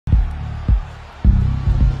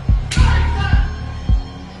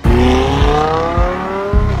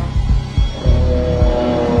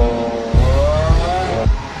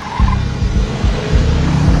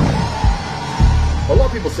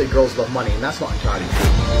girls love money, and that's not entirely true.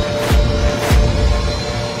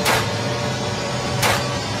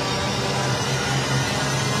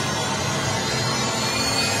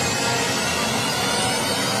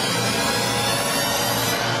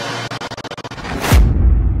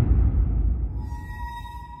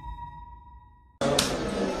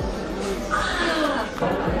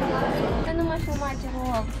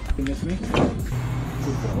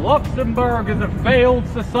 Luxembourg is a failed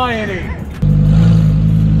society.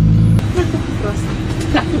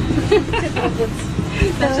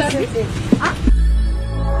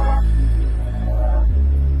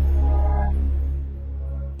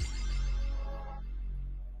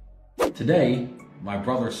 Today, my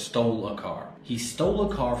brother stole a car. He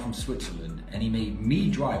stole a car from Switzerland and he made me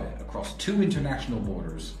drive it across 2 international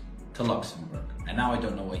borders to Luxembourg. And now I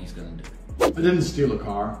don't know what he's gonna do. I didn't steal a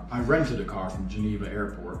car. I rented a car from Geneva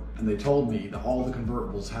Airport, and they told me that all the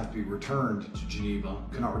convertibles have to be returned to Geneva.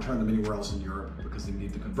 Cannot return them anywhere else in Europe because they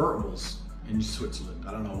need the convertibles in Switzerland.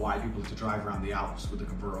 I don't know why people have to drive around the Alps with a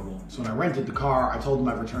convertible. So when I rented the car, I told them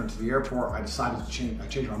I'd return it to the airport. I decided to change. I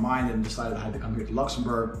changed my mind and decided I had to come here to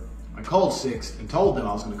Luxembourg. I called Six and told them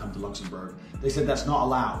I was going to come to Luxembourg. They said that's not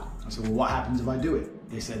allowed. I said, well, what happens if I do it?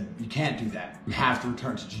 They said, you can't do that. You have to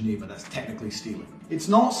return to Geneva. That's technically stealing. It's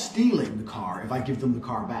not stealing the car if I give them the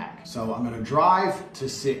car back. So I'm going to drive to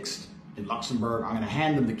Sixth in Luxembourg. I'm going to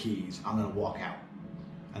hand them the keys. I'm going to walk out.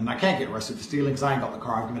 And I can't get arrested for stealing because I ain't got the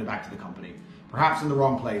car. I've given it back to the company. Perhaps in the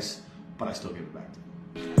wrong place, but I still give it back to them.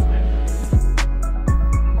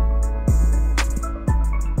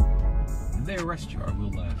 If they arrest you, I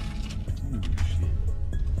will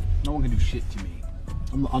No one can do shit to me.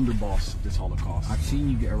 I'm the underboss of this Holocaust. I've seen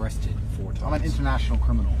you get arrested 4 times. I'm an international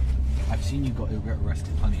criminal. I've seen you get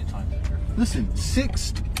arrested plenty of times. Listen,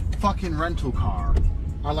 Six fucking rental car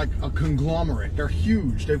are like a conglomerate. They're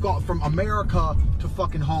huge. They've got from America to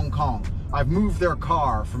fucking Hong Kong. I've moved their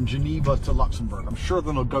car from Geneva to Luxembourg. I'm sure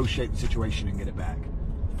they'll negotiate the situation and get it back.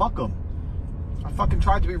 Fuck them. I fucking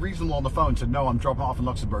tried to be reasonable on the phone, said no, I'm dropping off in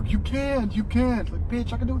Luxembourg. You can't. Like,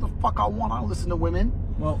 bitch, I can do what the fuck I want. I don't listen to women.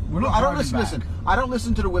 Well, we're not I don't listen. I don't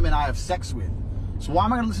listen to the women I have sex with. So why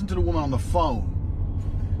am I going to listen to the woman on the phone?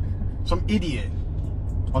 Some idiot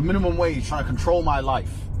on minimum wage trying to control my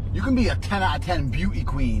life. You can be a 10 out of 10 beauty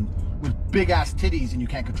queen with big ass titties and you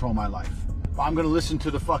can't control my life. But I'm going to listen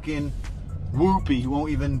to the fucking whoopee who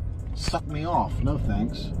won't even suck me off. No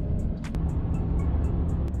thanks.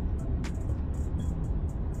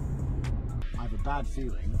 I have a bad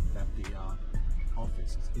feeling that the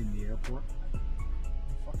office is in the airport.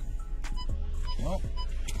 Well,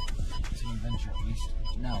 it's an adventure at least.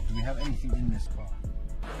 Now, do we have anything in this car?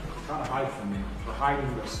 They're trying to hide from me. They're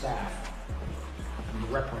hiding their staff from the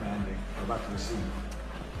reprimanding they're about to receive.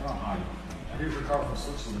 They're not hiding. Here's your car from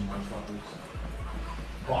Switzerland, motherfuckers.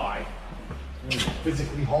 Bye. You know,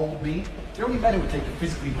 physically hold me. The only man who would take the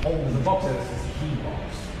physically hold in the box is the key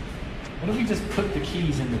box. What if we just put the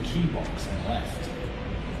keys in the key box and left? It's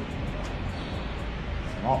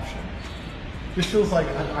an option. This feels like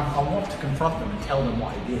I want to confront them and tell them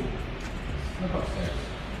what I did. Look upstairs.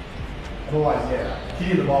 Otherwise, yeah,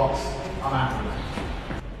 key in the box, I'm after them.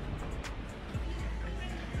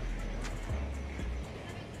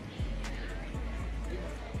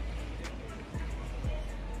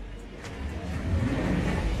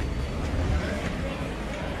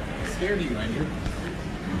 Scared of you, Andrew.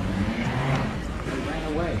 They ran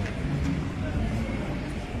away.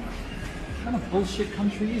 What kind of bullshit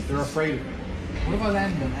country is this? They're afraid of me. What if I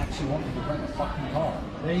landed and actually wanted to rent a fucking car?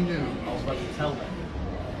 They knew I was about to tell them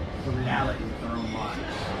the reality of their own lives.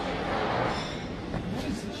 What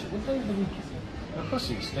is this shit? What day of the week is it? They're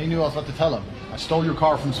pussies. They knew I was about to tell them. I stole your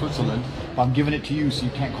car from Switzerland, but I'm giving it to you so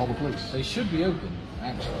you can't call the police. They should be open,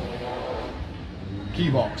 actually. Key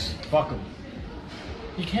box. Fuck them.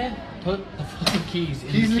 You can't put the fucking keys in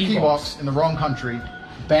Keys the in the key box in the wrong country.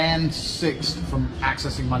 Banned Sixth from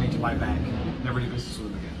accessing money to my bank. Never do business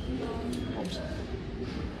with them again. Hope so.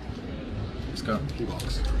 Let's go. Key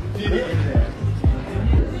box.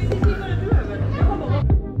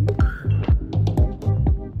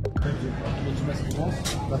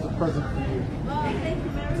 That's a present for you. Oh, thank you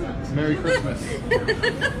very much. Merry Christmas.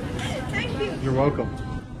 Thank you. You're welcome.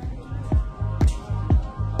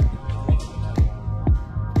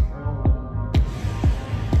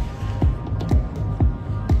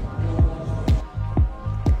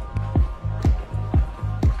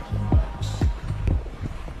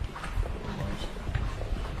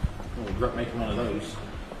 I'll regret making one of those.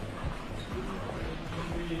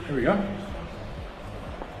 Here we go.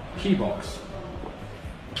 Key box.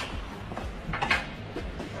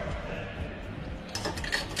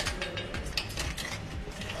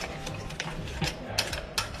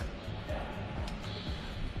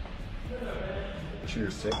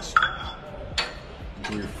 Here's 6.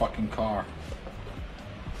 Into your fucking car.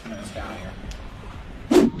 Let's get out of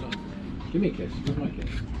here. Give me a kiss. Where's my kiss?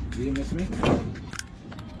 You didn't miss me?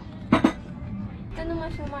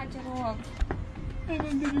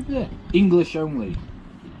 English only.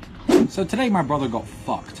 So today my brother got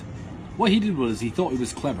fucked. What he did was he thought he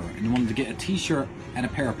was clever and he wanted to get a t-shirt and a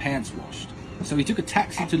pair of pants washed. So he took a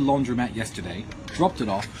taxi to the laundromat yesterday, dropped it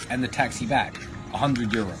off, and the taxi back. 100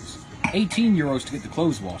 euros. 18 euros to get the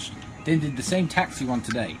clothes washed, then did the same taxi run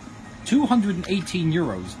today. 218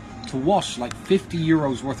 euros to wash like 50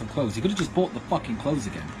 euros worth of clothes. He could have just bought the fucking clothes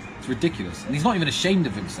again. It's ridiculous. And he's not even ashamed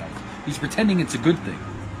of himself. He's pretending it's a good thing.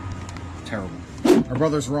 Terrible. Our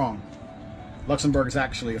brother's wrong. Luxembourg is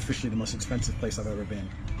actually officially the most expensive place I've ever been.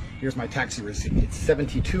 Here's my taxi receipt. It's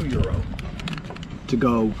 72 euro to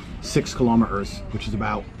go 6 kilometers, which is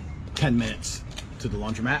about 10 minutes to the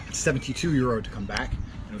laundromat. It's 72 euro to come back,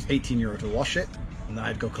 and it was 18 euro to wash it. And then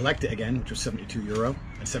I'd go collect it again, which was 72 euro,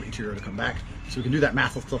 and 72 euro to come back. So we can do that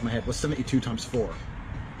math off the top of my head. What's 72 times 4?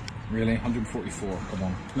 Really? 144, come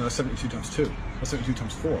on. No, that's 72 times 2. What's 72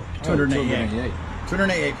 times 4? 288.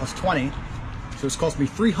 288 plus 20. So it's cost me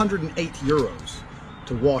 308 euros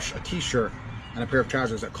to wash a t-shirt and a pair of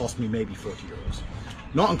trousers that cost me maybe 40 euros.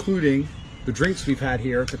 Not including the drinks we've had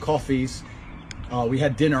here, the coffees. We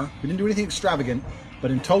had dinner. We didn't do anything extravagant, but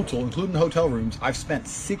in total, including the hotel rooms, I've spent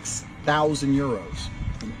 6,000 euros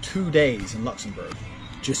in 2 days in Luxembourg,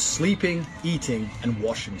 just sleeping, eating, and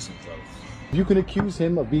washing some clothes. You can accuse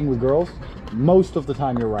him of being with girls. Most of the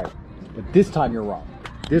time you're right, but this time you're wrong.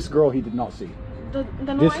 This girl he did not see.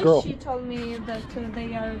 Then This why girl- she told me that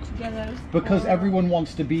they are together? Because everyone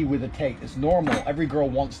wants to be with a Tate. It's normal. Every girl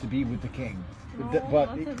wants to be with the king. No,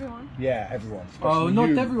 But not everyone. yeah, everyone. Oh, especially not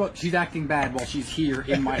you. everyone. She's acting bad while she's here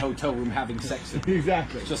in my hotel room having sex with me.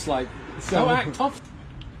 Exactly. Just like, So- don't act tough.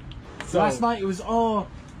 So- Last night it was, oh,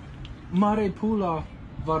 Mare Pula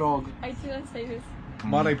Varog. I didn't say this.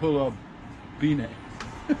 Mare Pulo Bine.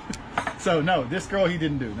 So no, this girl he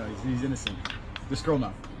didn't do. No, he's innocent. This girl,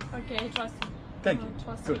 no. Okay, I trust you. Thank I you.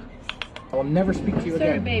 trust Good. I will never speak to you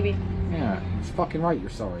Sorry, again. baby. Yeah, it's fucking right, you're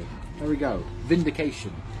sorry. There we go.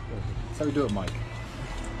 Vindication. That's how we do it, Mike. Do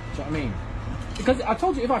you know what I mean? Because I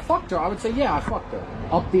told you, if I fucked her, I would say, yeah, I fucked her.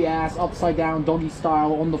 Up the ass, upside down, doggy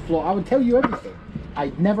style, on the floor. I would tell you everything.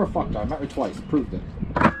 I never fucked her. I met her twice. Proved it.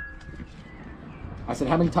 I said,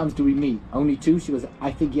 how many times do we meet? Only 2? She goes,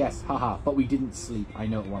 I think yes. Haha. But we didn't sleep. I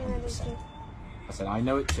know it 100%. I said, I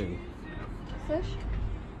know it too. Fish?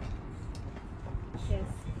 Yes.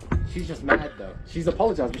 She's just mad though. She's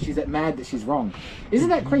apologized, but she's mad that she's wrong. Isn't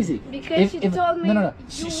that crazy? Because you told me no.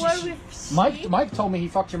 you were with Mike told me he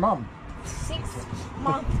fucked your mum. 6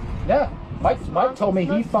 months. Yeah. Mike told me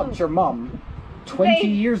he fucked your mum 20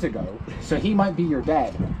 years ago, so he might be your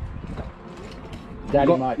dad.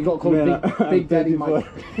 Daddy Mike. You got to call him Big Daddy Mike.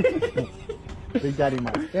 Big Daddy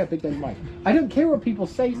Mike. Yeah, Big Daddy Mike. I don't care what people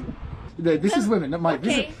say. This is women, not Mike.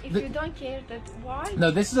 Okay, if you don't care, that's why.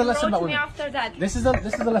 No, this is a lesson about me women. after that. This is a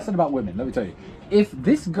lesson about women. Let me tell you. If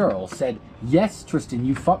this girl said, "Yes, Tristan,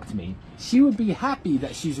 you fucked me," she would be happy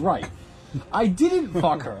that she's right. I didn't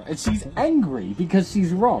fuck her, and she's angry because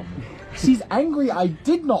she's wrong. She's angry I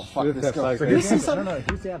did not fuck this girl. This is no,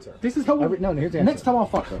 here's the answer. This is how. Here's the answer. Next time I'll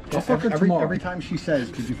fuck her. I'll fuck her tomorrow. Every time she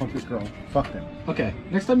says, "Did you fuck this girl?" Fuck them. Okay.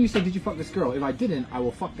 Next time you say, "Did you fuck this girl?" If I didn't, I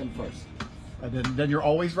will fuck them first. And then you're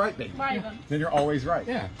always right, baby. Bye then. Then you're always right.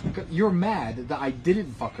 Yeah. You're mad that I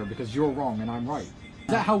didn't fuck her because you're wrong and I'm right. Is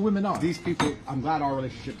that how women are? These people, I'm glad our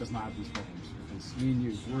relationship does not have these problems, because me and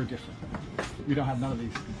you, we're different. We don't have none of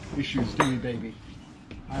these issues, do we, baby?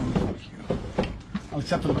 I only love you. Oh,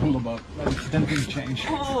 except for the hula boat. Then things change.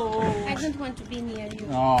 I don't want to be near you.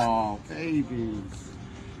 Oh, baby.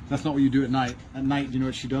 That's not what you do at night. At night, you know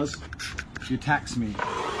what she does? She attacks me.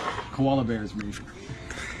 Koala bears me.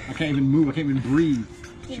 I can't even move. I can't even breathe.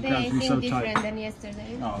 She Today I grabs me think so different tight. than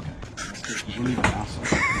yesterday. Oh, okay. That's good. We'll leave it now. So.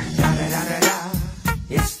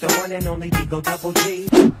 It's the one and only Eagle Double G.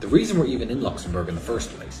 The reason we're even in Luxembourg in the first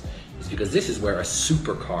place is because this is where a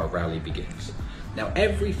supercar rally begins. Now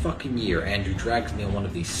every fucking year Andrew drags me on one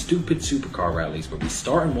of these stupid supercar rallies where we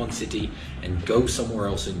start in one city and go somewhere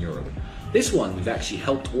else in Europe. This one we've actually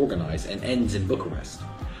helped organize and ends in Bucharest.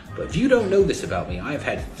 But if you don't know this about me, I have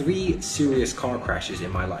had 3 serious car crashes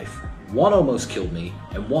in my life. One almost killed me,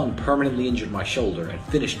 and one permanently injured my shoulder and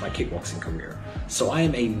finished my kickboxing career. So I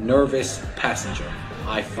am a nervous passenger.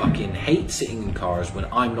 I fucking hate sitting in cars when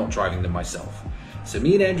I'm not driving them myself. So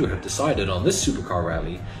me and Andrew have decided on this supercar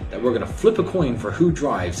rally that we're gonna flip a coin for who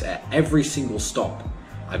drives at every single stop.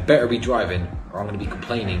 I better be driving or I'm gonna be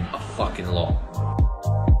complaining a fucking lot.